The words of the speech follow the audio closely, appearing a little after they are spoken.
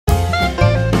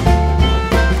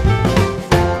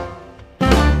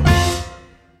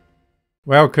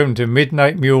Welcome to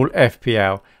Midnight Mule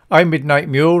FPL. I'm Midnight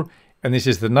Mule and this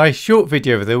is the nice short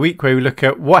video of the week where we look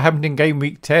at what happened in Game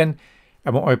Week 10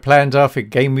 and what my plans are for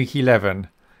Game Week 11.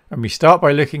 And we start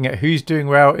by looking at who's doing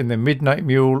well in the Midnight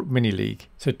Mule Mini League.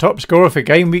 So top scorer for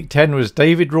Game Week 10 was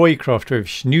David Roycroft with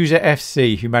Snoozer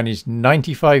FC, who managed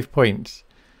 95 points.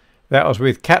 That was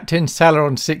with Captain Salah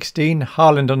on 16,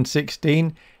 Haaland on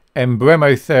 16,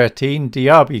 Embuemo 13,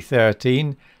 Diaby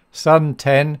 13, Son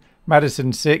 10,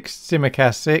 Maddison 6,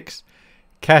 Simicast 6,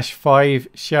 Cash 5,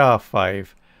 Shah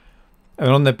 5. And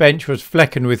on the bench was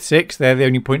Flecken with 6. They're the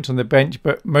only points on the bench,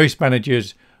 but most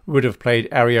managers would have played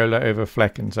Areola over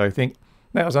Flecken, so I think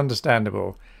that was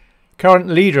understandable. Current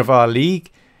leader of our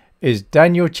league is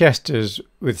Daniel Chesters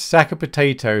with Sack of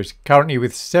Potatoes, currently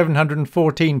with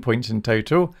 714 points in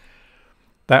total.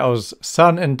 That was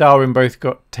Son and Darwin both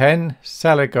got 10,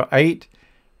 Salah got 8,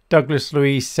 Douglas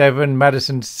Luiz 7,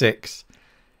 Maddison 6.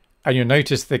 And you'll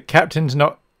notice the captain's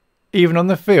not even on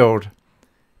the field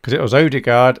because it was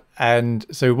Odegaard, and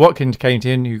so Watkins came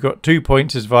in, who got 2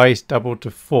 points as vice, doubled to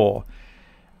 4.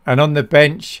 And on the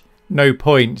bench, no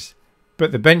points,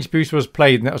 but the bench boost was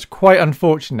played, and that was quite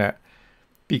unfortunate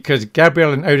because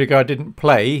Gabriel and Odegaard didn't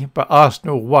play, but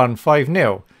Arsenal won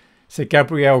 5-0. So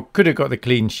Gabriel could have got the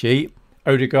clean sheet,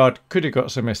 Odegaard could have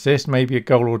got some assists, maybe a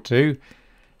goal or two.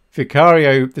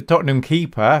 Vicario, the Tottenham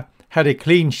keeper, had a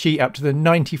clean sheet up to the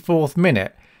 94th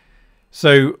minute.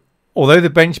 So although the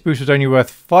bench boost was only worth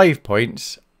 5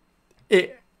 points,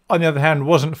 it, on the other hand,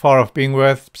 wasn't far off being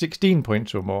worth 16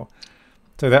 points or more.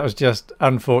 So that was just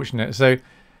unfortunate. So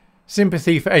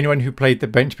sympathy for anyone who played the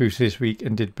bench boost this week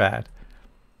and did bad.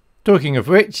 Talking of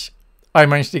which, I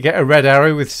managed to get a red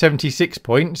arrow with 76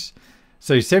 points.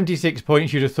 So 76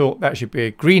 points, you'd have thought that should be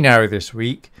a green arrow this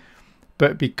week.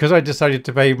 But because I decided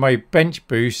to pay my bench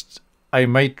boost, I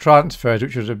made transfers,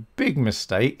 which was a big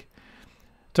mistake.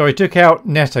 So I took out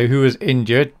Neto, who was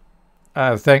injured.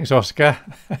 Thanks, Oscar,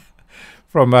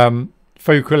 from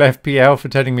Focal FPL for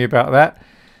telling me about that.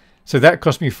 So that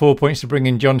cost me 4 points to bring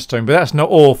in Johnstone. But that's not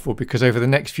awful because over the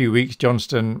next few weeks,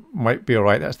 Johnston might be all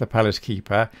right. That's the Palace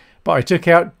keeper. But I took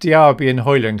out Diaby and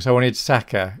Højlund because I wanted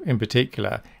Saka in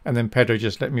particular. And then Pedro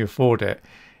just let me afford it.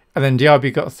 And then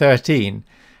Diaby got 13.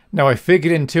 Now, I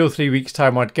figured in 2 or 3 weeks'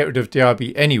 time I'd get rid of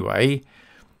Diaby anyway.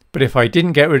 But if I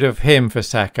didn't get rid of him for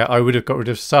Saka, I would have got rid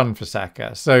of Son for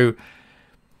Saka. So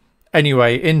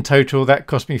anyway, in total, that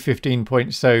cost me 15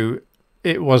 points. So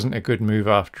it wasn't a good move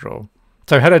after all.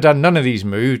 So had I done none of these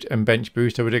moves and bench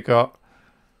boost, I would have got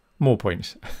more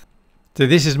points. So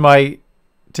this is my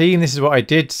team. This is what I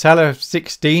did. Salah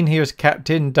 16, he was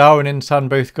captain. Darwin and Son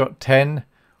both got 10.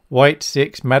 White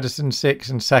 6, Maddison 6,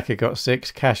 and Saka got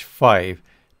 6. Cash 5.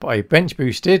 But I bench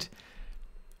boosted.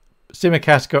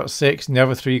 Simicast got 6 and the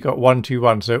other 3 got 1, 2,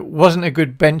 1. So it wasn't a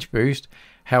good bench boost.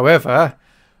 However,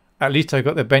 at least I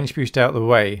got the bench boost out of the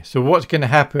way. So what's going to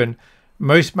happen?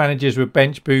 Most managers would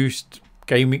bench boost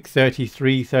game week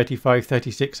 33, 35,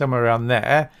 36, somewhere around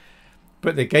there.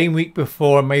 But the game week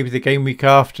before and maybe the game week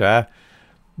after,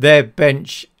 their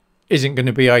bench isn't going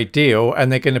to be ideal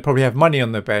and they're going to probably have money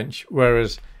on the bench.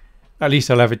 Whereas at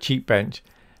least I'll have a cheap bench.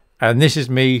 And this is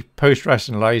me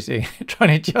post-rationalising,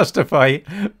 trying to justify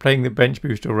playing the bench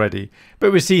boost already.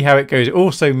 But we'll see how it goes. It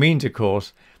also means, of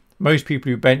course, most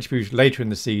people who bench boost later in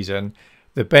the season,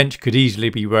 the bench could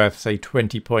easily be worth, say,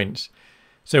 20 points.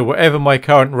 So whatever my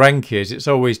current rank is, it's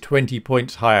always 20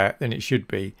 points higher than it should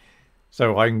be.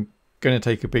 So I'm going to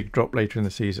take a big drop later in the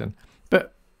season.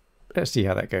 But let's see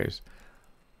how that goes.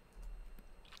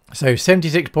 So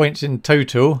 76 points in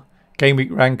total. Game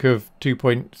week rank of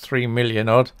 2.3 million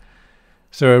odd.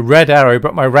 So a red arrow,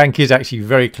 but my rank is actually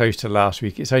very close to last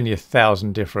week. It's only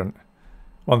 1,000 different,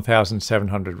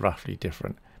 1,700 roughly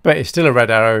different. But it's still a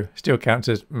red arrow, still counts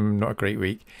as not a great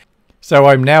week. So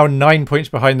I'm now 9 points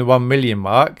behind the 1 million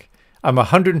mark. I'm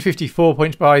 154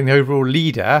 points behind the overall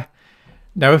leader.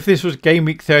 Now, if this was game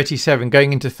week 37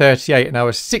 going into 38 and I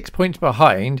was 6 points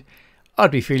behind,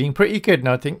 I'd be feeling pretty good. And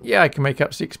I'd think, yeah, I can make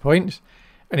up 6 points.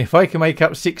 And if I can make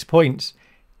up 6 points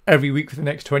every week for the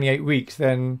next 28 weeks,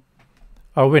 then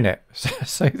I'll win it.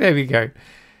 So there we go.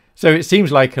 So it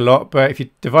seems like a lot, but if you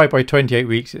divide by 28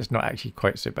 weeks, it's not actually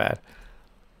quite so bad.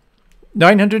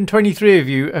 923 of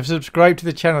you have subscribed to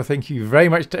the channel. Thank you very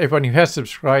much to everyone who has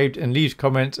subscribed and leaves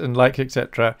comments and likes,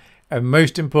 etc. And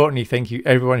most importantly, thank you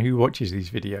everyone who watches these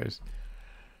videos.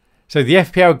 So the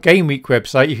FPL Gameweek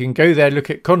website, you can go there, look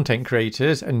at content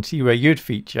creators and see where you'd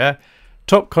feature.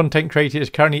 Top content creator is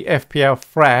currently FPL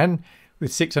Fran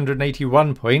with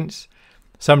 681 points.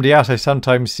 Somebody else I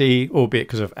sometimes see, albeit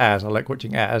because of Az, I like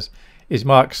watching Az, is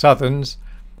Mark Southerns,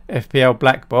 FPL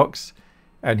Black Box,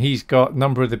 and he's got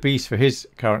Number of the Beast for his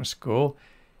current score.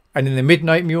 And in the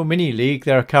Midnight Mule Mini League,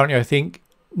 there are currently, I think,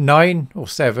 7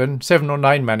 or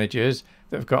 9 managers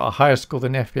that have got a higher score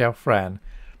than FPL Fran.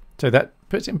 So that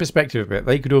puts it in perspective a bit.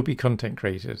 They could all be content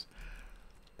creators.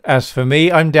 As for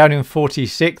me, I'm down in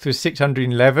 46th with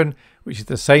 611, which is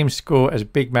the same score as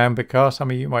Big Man Bakar.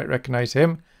 Some of you might recognise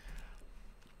him.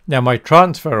 Now, my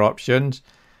transfer options,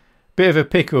 bit of a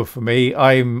pickle for me.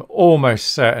 I'm almost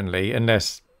certainly,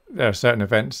 unless there are certain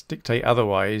events dictate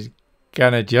otherwise,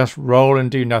 gonna just roll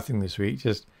and do nothing this week.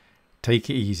 Just take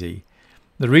it easy.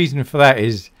 The reason for that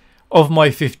is, of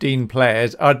my 15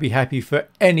 players, I'd be happy for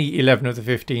any 11 of the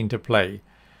 15 to play.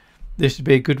 This would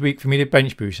be a good week for me to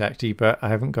bench boost actually, but I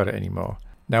haven't got it anymore.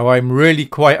 Now, I'm really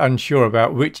quite unsure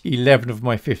about which 11 of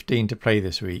my 15 to play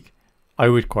this week. I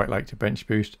would quite like to bench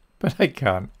boost, but I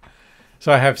can't.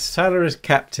 So I have Salah as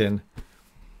captain.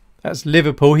 That's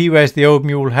Liverpool. He wears the old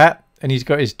mule hat, and he's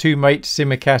got his 2 mates,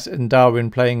 Simicast and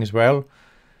Darwin, playing as well.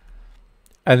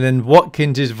 And then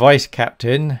Watkins is vice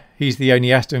captain. He's the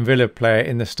only Aston Villa player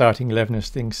in the starting 11 as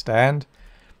things stand.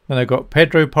 Then I've got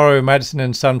Pedro, Porro, Maddison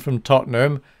and Son from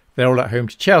Tottenham. They're all at home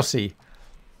to Chelsea.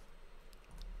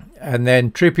 And then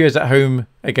Trippier's at home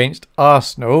against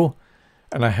Arsenal.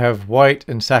 And I have White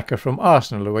and Saka from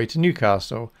Arsenal away to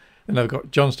Newcastle. And I've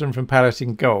got Johnston from Palace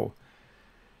in goal.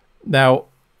 Now,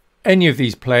 any of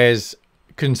these players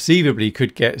conceivably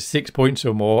could get 6 points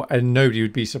or more, and nobody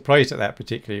would be surprised at that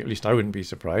particularly. At least I wouldn't be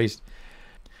surprised.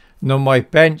 And on my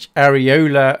bench,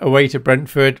 Areola away to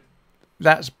Brentford.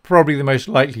 That's probably the most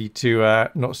likely to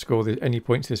not score any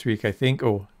points this week, I think,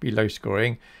 or be low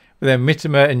scoring. But then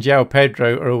Mitoma and João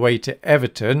Pedro are away to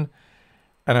Everton.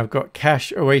 And I've got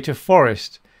Cash away to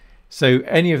Forest. So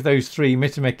any of those 3,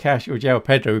 Mitoma, Cash or João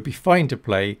Pedro, would be fine to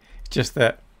play. It's just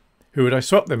that, who would I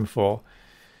swap them for?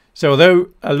 So although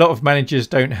a lot of managers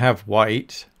don't have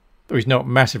White, or he's not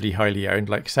massively highly owned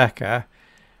like Saka,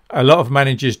 a lot of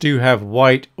managers do have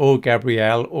White or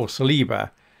Gabriel or Saliba.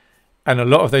 And a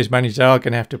lot of those managers are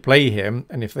going to have to play him.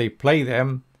 And if they play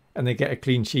them and they get a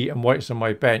clean sheet and White's on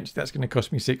my bench, that's going to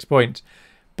cost me 6 points.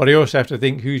 But I also have to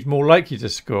think who's more likely to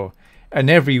score. And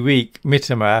every week,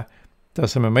 Mitoma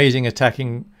does some amazing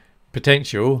attacking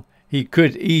potential. He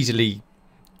could easily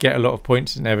get a lot of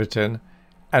points in Everton.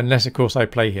 Unless, of course, I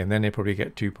play him. Then he'll probably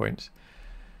get 2 points.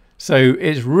 So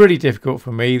it's really difficult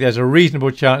for me. There's a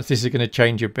reasonable chance this is going to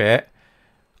change a bit.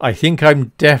 I think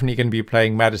I'm definitely going to be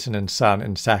playing Maddison and Son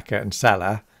and Saka and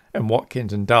Salah and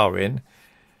Watkins and Darwin.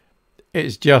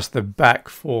 It's just the back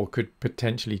 4 could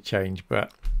potentially change.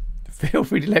 But feel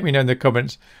free to let me know in the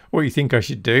comments what you think I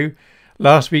should do.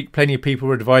 Last week, plenty of people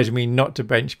were advising me not to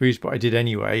bench boost, but I did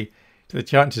anyway. So the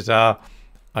chances are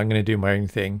I'm going to do my own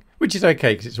thing, which is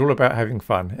okay because it's all about having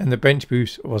fun. And the bench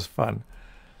boost was fun.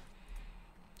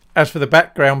 As for the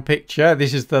background picture,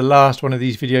 this is the last one of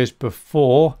these videos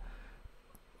before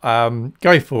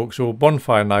Guy Fawkes or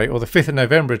Bonfire Night, or the 5th of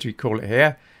November as we call it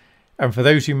here. And for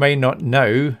those who may not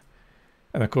know,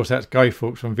 and of course that's Guy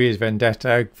Fawkes from Via's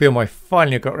Vendetta, a film I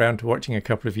finally got around to watching a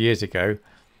couple of years ago.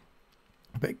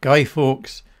 But Guy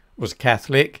Fawkes was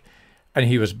Catholic, and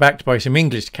he was backed by some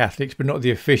English Catholics, but not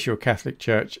the official Catholic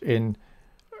Church in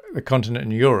the continent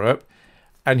in Europe.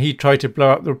 And he tried to blow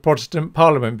up the Protestant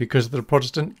Parliament because of the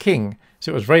Protestant king.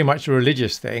 So it was very much a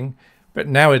religious thing. But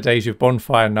nowadays with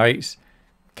Bonfire Nights,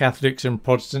 Catholics and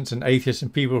Protestants and atheists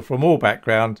and people from all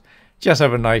backgrounds just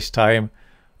have a nice time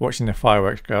watching the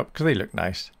fireworks go up because they look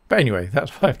nice. But anyway,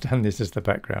 that's why I've done this as the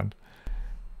background.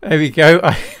 There we go.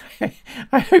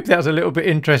 I hope that was a little bit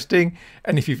interesting.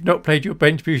 And if you've not played your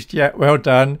bench boost yet, well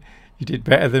done. You did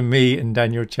better than me and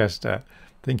Daniel Chester.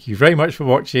 Thank you very much for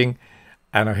watching.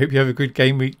 And I hope you have a good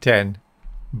game week 10.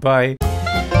 Bye.